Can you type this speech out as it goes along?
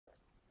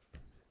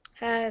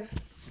Hi,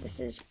 this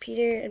is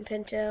Peter and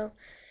Pinto,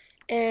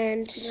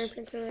 and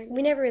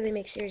we never really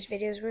make serious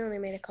videos. We only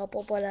made a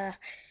couple, but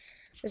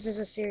this is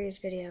a serious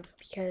video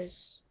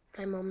because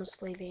I'm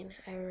almost leaving.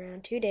 I have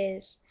around 2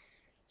 days.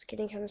 It's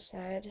getting kind of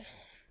sad.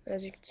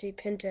 As you can see,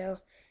 Pinto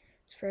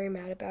is very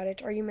mad about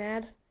it. Are you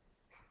mad?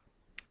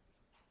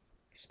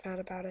 He's mad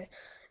about it,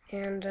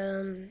 and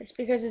It's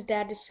because his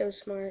dad is so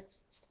smart.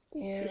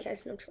 yeah, He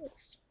has no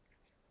choice.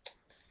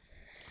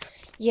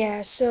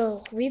 yeah.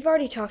 So we've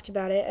already talked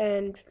about it,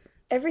 and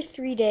every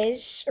 3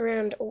 days,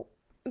 around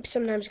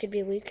sometimes it could be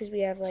a week because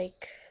we have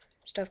like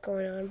stuff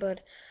going on,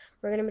 but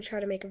we're gonna try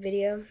to make a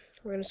video.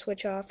 We're gonna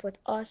switch off with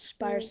us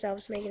by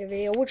ourselves making a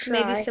video. We'll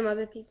try. Maybe some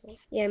other people.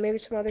 Yeah, maybe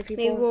some other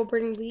people. Maybe we'll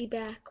bring Lee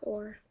back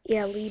or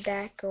Lee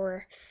back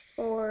or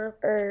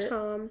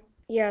Tom.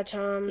 Yeah,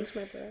 Tom. He's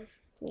my brother.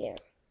 Yeah.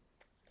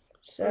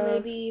 So Or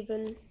maybe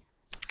even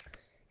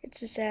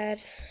it's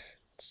sad.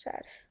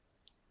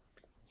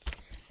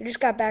 We just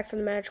got back from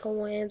the magical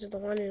lands of the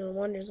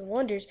wonders and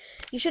wonders.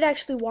 You should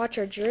actually watch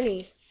our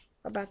journey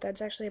about that.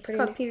 It's actually a pretty.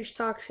 It's called Peter's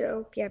Talk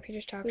Show. Yeah,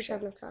 Peter's Talk Show.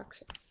 Having a talk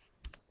show.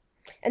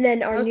 And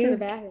then our I was new. in the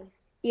bathroom.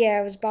 Yeah,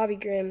 it was Bobby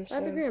Grimm.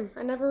 So. Bobby Grimm.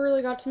 I never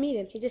really got to meet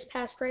him. He just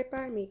passed right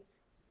by me.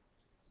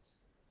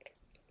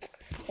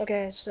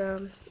 Okay, so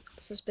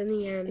this has been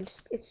the end.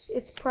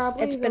 It's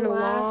probably It's been a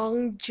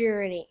long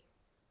journey,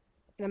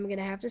 and I'm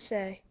gonna have to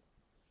say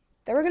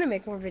that we're gonna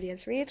make more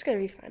videos for you. It's gonna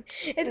be fun.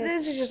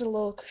 This is just a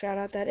little shout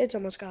out that it's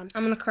almost gone.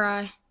 I'm gonna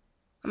cry.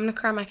 I'm gonna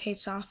cry my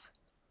face off.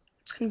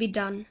 It's gonna be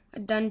done. A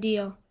done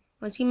deal.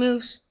 Once he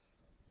moves,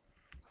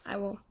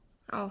 I'll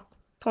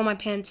pull my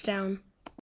pants down.